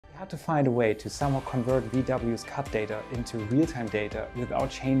had to find a way to somehow convert VW's CAD data into real-time data without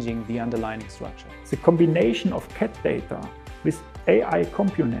changing the underlying structure. The combination of CAD data with AI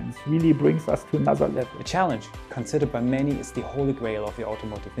components really brings us to another level. A challenge considered by many is the holy grail of the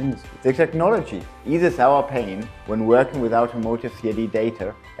automotive industry. The technology eases our pain when working with automotive CAD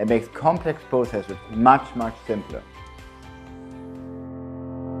data and makes complex processes much simpler.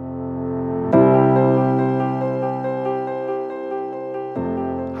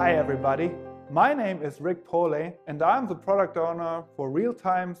 Hi everybody, my name is Rick Pole and I'm the product owner for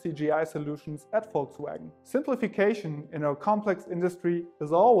real-time CGI solutions at Volkswagen. Simplification in our complex industry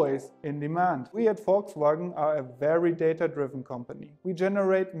is always in demand. We at Volkswagen are a very data-driven company. We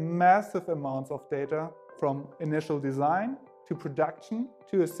generate massive amounts of data from initial design to production,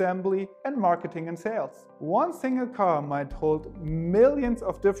 to assembly and marketing and sales. One single car might hold millions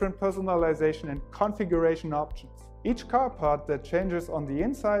of different personalization and configuration options. Each car part that changes on the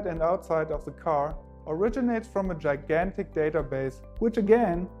inside and outside of the car originates from a gigantic database, which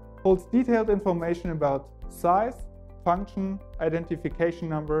again holds detailed information about size, function, identification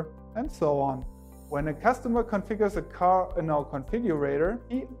number, and so on. When a customer configures a car in our configurator,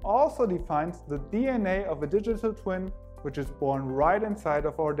 he also defines the DNA of a digital twin, which is born right inside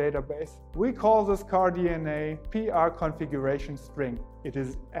of our database. We call this car DNA PR configuration string. It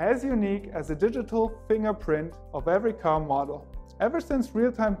is as unique as a digital fingerprint of every car model. Ever since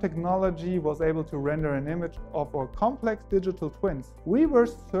real-time technology was able to render an image of our complex digital twins, we were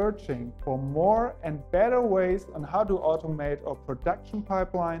searching for more and better ways on how to automate our production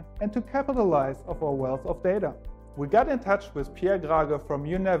pipeline and to capitalize of our wealth of data. We got in touch with Pierre Grage from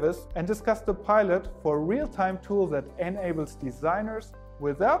UNEVIS and discussed a pilot for a real-time tool that enables designers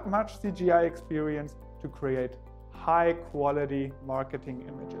without much CGI experience to create high-quality marketing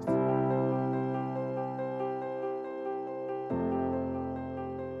images.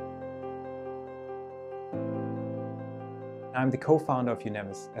 I'm the co-founder of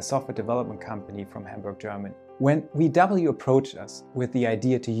UNEVIS, a software development company from Hamburg, Germany. When VW approached us with the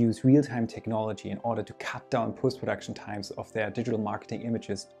idea to use real-time technology in order to cut down post-production times of their digital marketing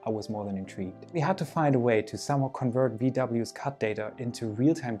images, I was more than intrigued. We had to find a way to somehow convert VW's CAD data into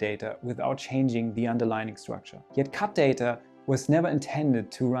real-time data without changing the underlying structure. Yet CAD data was never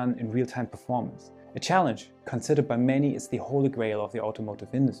intended to run in real-time performance. A challenge considered by many is the holy grail of the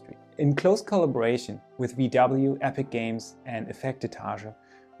automotive industry. In close collaboration with VW, Epic Games and Deltagen,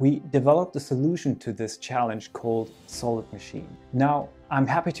 we developed a solution to this challenge called Solid Machine. Now, I'm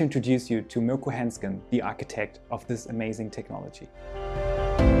happy to introduce you to Mirko Hensgen, the architect of this amazing technology.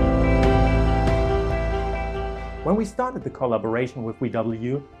 When we started the collaboration with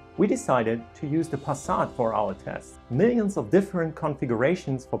VW, we decided to use the Passat for our test. Millions of different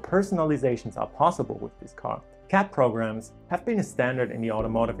configurations for personalizations are possible with this car. CAD programs have been a standard in the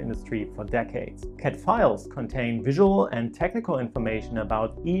automotive industry for decades. CAD files contain visual and technical information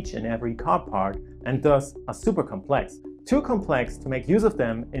about each and every car part and thus are super complex. Too complex to make use of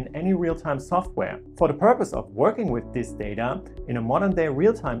them in any real-time software. For the purpose of working with this data in a modern-day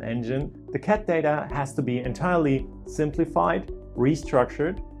real-time engine, the CAD data has to be entirely simplified,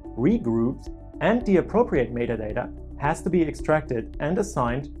 restructured, regrouped, and the appropriate metadata has to be extracted and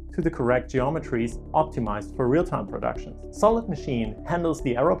assigned to the correct geometries optimized for real-time productions. Solid Machine handles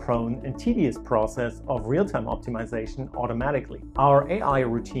the error-prone and tedious process of real-time optimization automatically. Our AI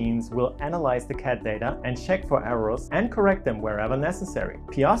routines will analyze the CAD data and check for errors and correct them wherever necessary.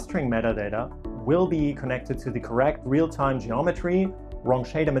 PR string metadata will be connected to the correct real-time geometry. Wrong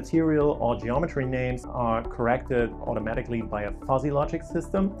shader material or geometry names are corrected automatically by a fuzzy logic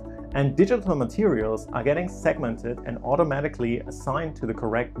system, and digital materials are getting segmented and automatically assigned to the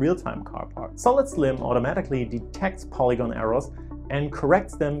correct real-time car part. Solid Slim automatically detects polygon errors and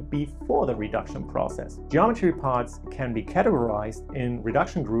corrects them before the reduction process. Geometry parts can be categorized in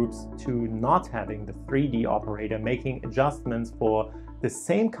reduction groups to not having the 3D operator making adjustments for the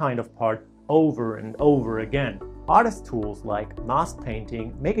same kind of part over and over again. Artist tools like mask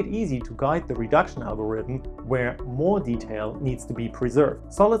painting make it easy to guide the reduction algorithm where more detail needs to be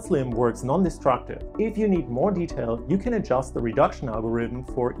preserved. Solid Slim works non-destructive. If you need more detail, you can adjust the reduction algorithm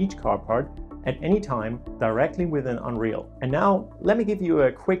for each car part at any time directly within Unreal. And now let me give you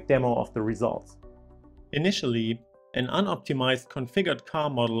a quick demo of the results. Initially, an unoptimized configured car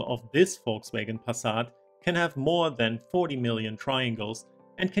model of this Volkswagen Passat can have more than 40 million triangles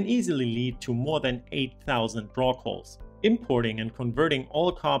and can easily lead to more than 8,000 draw calls. Importing and converting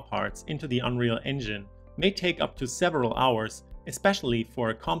all car parts into the Unreal Engine may take up to several hours, especially for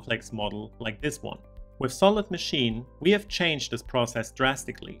a complex model like this one. With Solid Machine, we have changed this process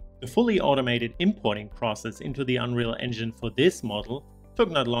drastically. The fully automated importing process into the Unreal Engine for this model took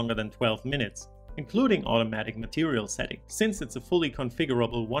not longer than 12 minutes, including automatic material setting. Since it's a fully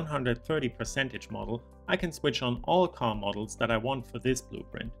configurable 130% model, I can switch on all car models that I want for this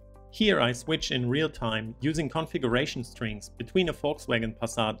blueprint. Here I switch in real time using configuration strings between a Volkswagen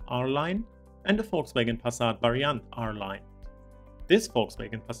Passat R-Line and a Volkswagen Passat Variant R-Line. This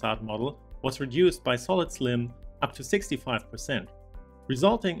Volkswagen Passat model was reduced by solid slim up to 65%,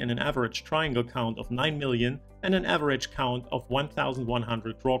 resulting in an average triangle count of 9 million and an average count of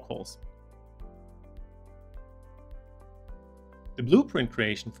 1,100 draw calls. The blueprint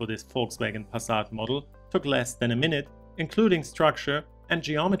creation for this Volkswagen Passat model took less than a minute, including structure and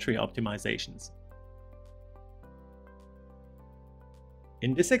geometry optimizations.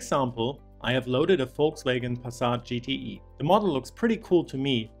 In this example, I have loaded a Volkswagen Passat GTE. The model looks pretty cool to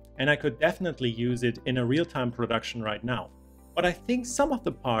me, and I could definitely use it in a real-time production right now. But I think some of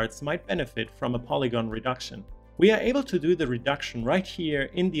the parts might benefit from a Polygon Reduction. We are able to do the reduction right here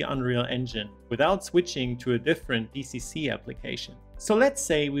in the Unreal Engine without switching to a different DCC application. So let's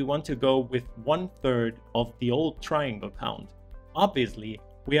say we want to go with 1/3 of the old triangle count. Obviously,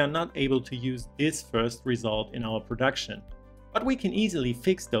 we are not able to use this first result in our production, but we can easily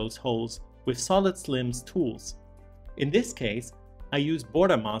fix those holes with Solid Slim's tools. In this case, I use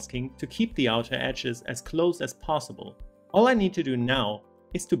border masking to keep the outer edges as close as possible. All I need to do now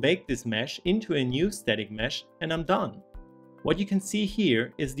is to bake this mesh into a new static mesh and I'm done. What you can see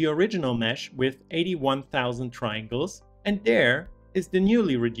here is the original mesh with 81,000 triangles, and there is the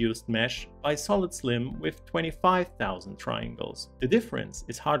newly reduced mesh by Solid Slim with 25,000 triangles. The difference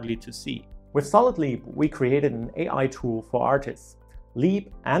is hardly to see. With Solid Leap, we created an AI tool for artists.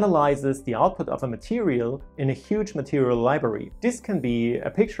 Leap analyzes the output of a material in a huge material library. This can be a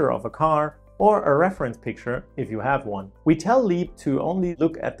picture of a car or a reference picture if you have one. We tell Leap to only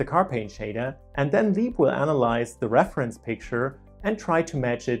look at the car paint shader, and then Leap will analyze the reference picture and try to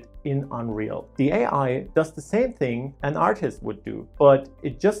match it in Unreal. The AI does the same thing an artist would do, but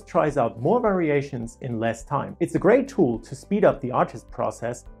it just tries out more variations in less time. It's a great tool to speed up the artist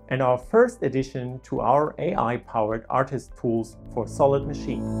process and our first addition to our AI-powered artist tools for Solid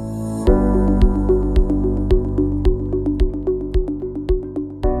Machine.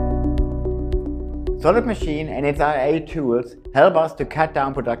 Solid Machine and its AI tools help us to cut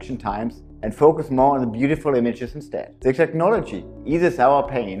down production times and focus more on the beautiful images instead. The technology eases our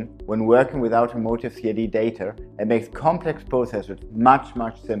pain when working with automotive CAD data and makes complex processes much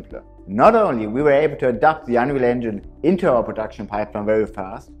simpler. Not only we were able to adapt the Unreal Engine into our production pipeline very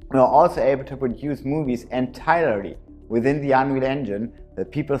fast, we are also able to produce movies entirely within the Unreal Engine that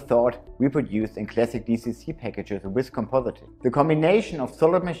people thought we produced in classic DCC packages with compositing. The combination of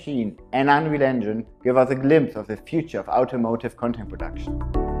Solid Machine and Unreal Engine give us a glimpse of the future of automotive content production.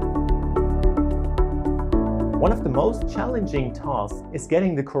 One of the most challenging tasks is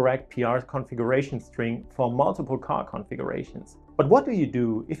getting the correct PR configuration string for multiple car configurations. But what do you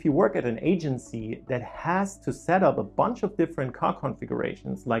do if you work at an agency that has to set up a bunch of different car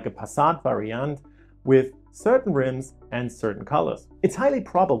configurations, like a Passat Variant with certain rims and certain colors? It's highly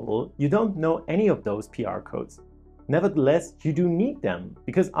probable you don't know any of those PR codes. Nevertheless, you do need them,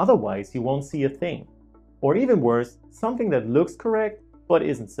 because otherwise you won't see a thing. Or even worse, something that looks correct but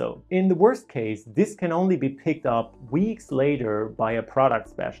isn't so. In the worst case, this can only be picked up weeks later by a product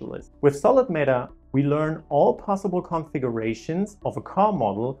specialist. With Solid Meta, we learn all possible configurations of a car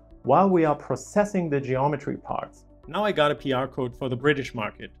model while we are processing the geometry parts. Now I got a PR code for the British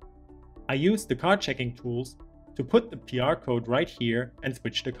market. I used the car checking tools to put the PR code right here and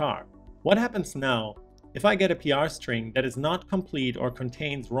switch the car. What happens now if I get a PR string that is not complete or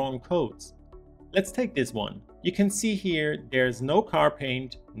contains wrong codes? Let's take this one. You can see here there's no car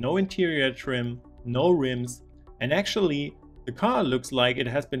paint, no interior trim, no rims, and actually the car looks like it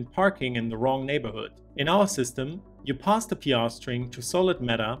has been parking in the wrong neighborhood. In our system, you pass the PR string to Solid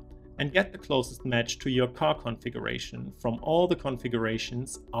Meta and get the closest match to your car configuration from all the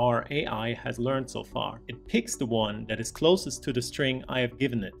configurations our AI has learned so far. It picks the one that is closest to the string I have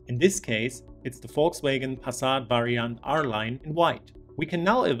given it. In this case, it's the Volkswagen Passat Variant R-Line in white. We can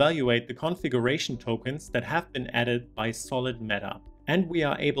now evaluate the configuration tokens that have been added by Solid Meta, and we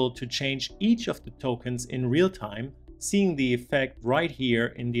are able to change each of the tokens in real time, seeing the effect right here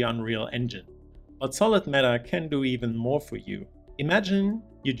in the Unreal Engine. But Solid Meta can do even more for you. Imagine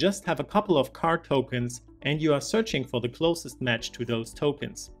you just have a couple of car tokens and you are searching for the closest match to those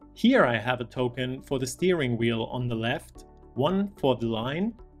tokens. Here I have a token for the steering wheel on the left, one for the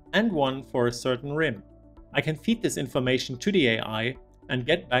line, and one for a certain rim. I can feed this information to the AI and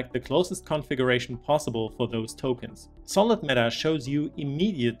get back the closest configuration possible for those tokens. Solid Meta shows you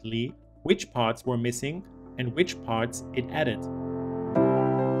immediately which parts were missing and which parts it added.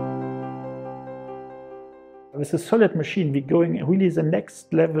 with a solid machine, we're going really the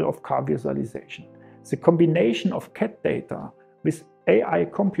next level of car visualization. The combination of CAD data with AI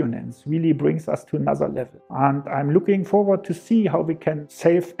components really brings us to another level. And I'm looking forward to see how we can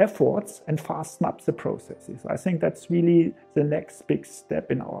save efforts and fasten up the processes. I think that's really the next big step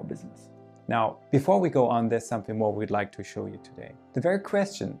in our business. Now, before we go on, there's something more we'd like to show you today. The very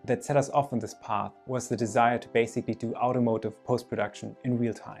question that set us off on this path was the desire to basically do automotive post-production in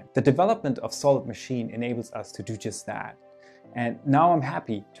real time. The development of Solid Machine enables us to do just that. And now I'm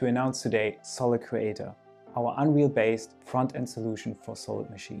happy to announce today Solid Creator, our Unreal-based front-end solution for Solid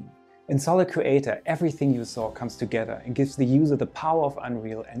Machine. In Solid Creator, everything you saw comes together and gives the user the power of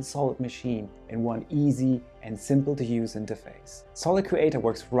Unreal and Solid Machine in one easy and simple to use interface. Solid Creator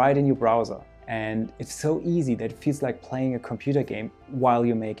works right in your browser, and it's so easy that it feels like playing a computer game while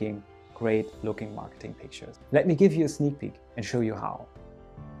you're making great looking marketing pictures. Let me give you a sneak peek and show you how.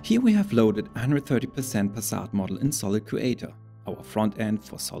 Here we have loaded 130% Passat model in Solid Creator, our front end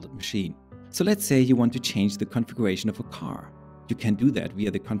for Solid Machine. So let's say you want to change the configuration of a car. You can do that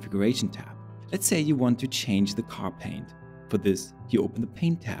via the configuration tab. Let's say you want to change the car paint. For this, you open the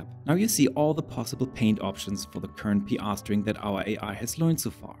paint tab. Now you see all the possible paint options for the current PR string that our AI has learned so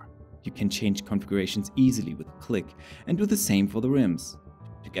far. You can change configurations easily with a click and do the same for the rims.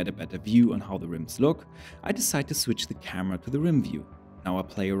 To get a better view on how the rims look, I decide to switch the camera to the rim view. Now I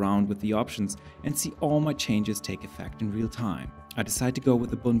play around with the options and see all my changes take effect in real time. I decide to go with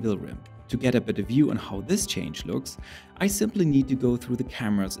the Bonville rim. To get a better view on how this change looks, I simply need to go through the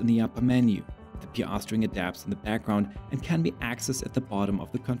cameras in the upper menu. The PR string adapts in the background and can be accessed at the bottom of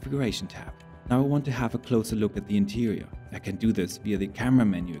the configuration tab. Now I want to have a closer look at the interior. I can do this via the camera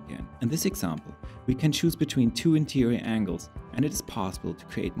menu again. In this example, we can choose between two interior angles, and it is possible to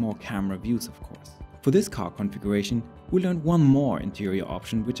create more camera views, of course. For this car configuration, we learned one more interior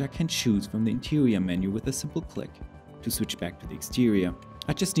option which I can choose from the interior menu with a simple click. To switch back to the exterior,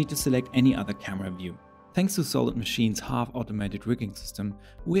 I just need to select any other camera view. Thanks to Solid Machine's half-automated rigging system,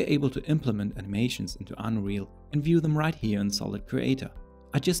 we're able to implement animations into Unreal and view them right here in Solid Creator.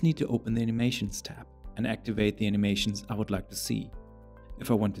 I just need to open the Animations tab and activate the animations I would like to see.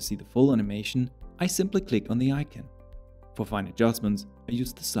 If I want to see the full animation, I simply click on the icon. For fine adjustments, I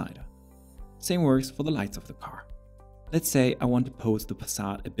use the slider. Same works for the lights of the car. Let's say I want to pose the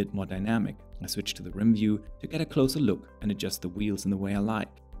Passat a bit more dynamic. I switch to the rim view to get a closer look and adjust the wheels in the way I like.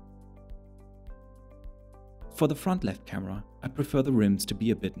 For the front left camera, I prefer the rims to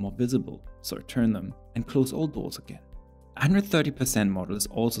be a bit more visible, so I turn them and close all doors again. 130% model is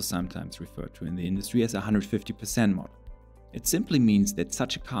also sometimes referred to in the industry as a 150% model. It simply means that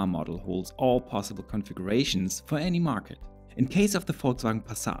such a car model holds all possible configurations for any market. In case of the Volkswagen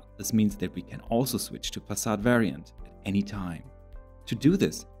Passat, this means that we can also switch to Passat variant at any time. To do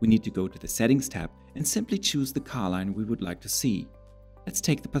this, we need to go to the Settings tab and simply choose the car line we would like to see. Let's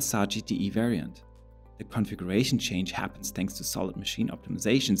take the Passat GTE variant. The configuration change happens thanks to Solid Machine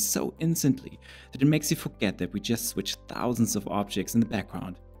optimization so instantly that it makes you forget that we just switched thousands of objects in the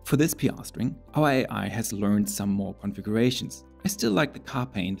background. For this PR string, our AI has learned some more configurations. I still like the car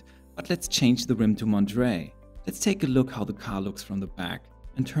paint, but let's change the rim to Monterey. Let's take a look how the car looks from the back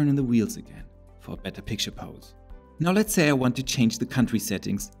and turn in the wheels again for a better picture pose. Now let's say I want to change the country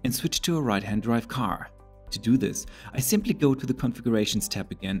settings and switch to a right-hand drive car. To do this, I simply go to the Configurations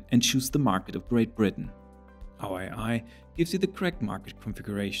tab again and choose the market of Great Britain. Our AI gives you the correct market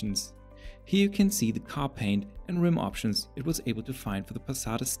configurations. Here you can see the car paint and rim options it was able to find for the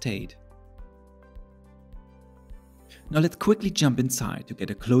Passat estate. Now let's quickly jump inside to get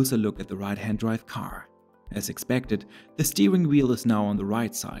a closer look at the right-hand drive car. As expected, the steering wheel is now on the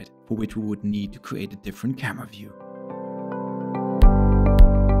right side, for which we would need to create a different camera view.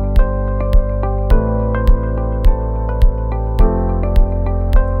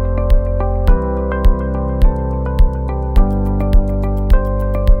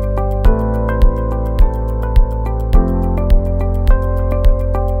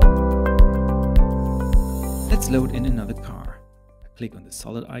 Let's load in another car. Click on the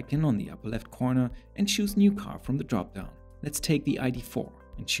solid icon on the upper left corner and choose New Car from the drop-down. Let's take the ID4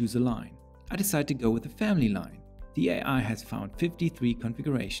 and choose a line. I decide to go with the family line. The AI has found 53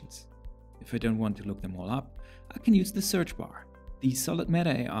 configurations. If I don't want to look them all up, I can use the search bar. The Solid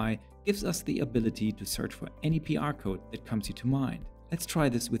Meta AI gives us the ability to search for any PR code that comes to mind. Let's try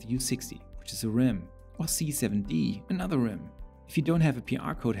this with U60, which is a rim, or C7D, another rim. If you don't have a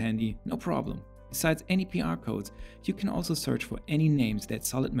PR code handy, no problem. Besides any PR codes, you can also search for any names that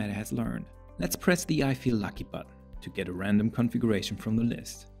Solid Meta has learned. Let's press the I Feel Lucky button to get a random configuration from the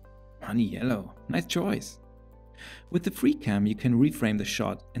list. Honey yellow, nice choice. With the FreeCam you can reframe the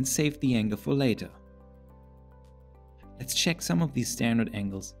shot and save the angle for later. Let's check some of these standard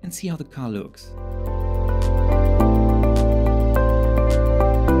angles and see how the car looks.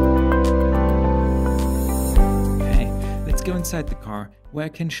 Let's go inside the car, where I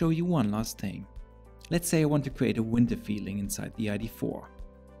can show you one last thing. Let's say I want to create a winter feeling inside the ID4.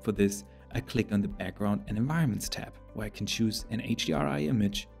 For this, I click on the Background and Environments tab, where I can choose an HDRI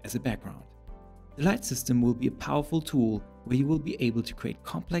image as a background. The light system will be a powerful tool where you will be able to create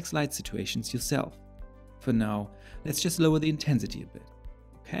complex light situations yourself. For now, let's just lower the intensity a bit.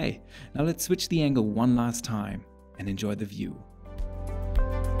 Okay, now let's switch the angle one last time and enjoy the view.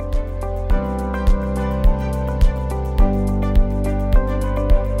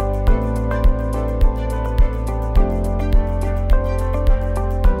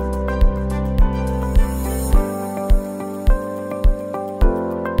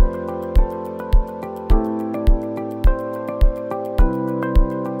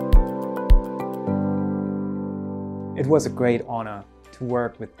 It was a great honor to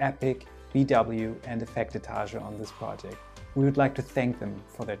work with Epic, VW and Deltagen on this project. We would like to thank them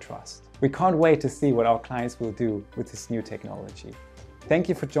for their trust. We can't wait to see what our clients will do with this new technology. Thank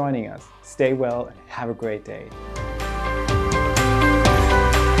you for joining us. Stay well and have a great day.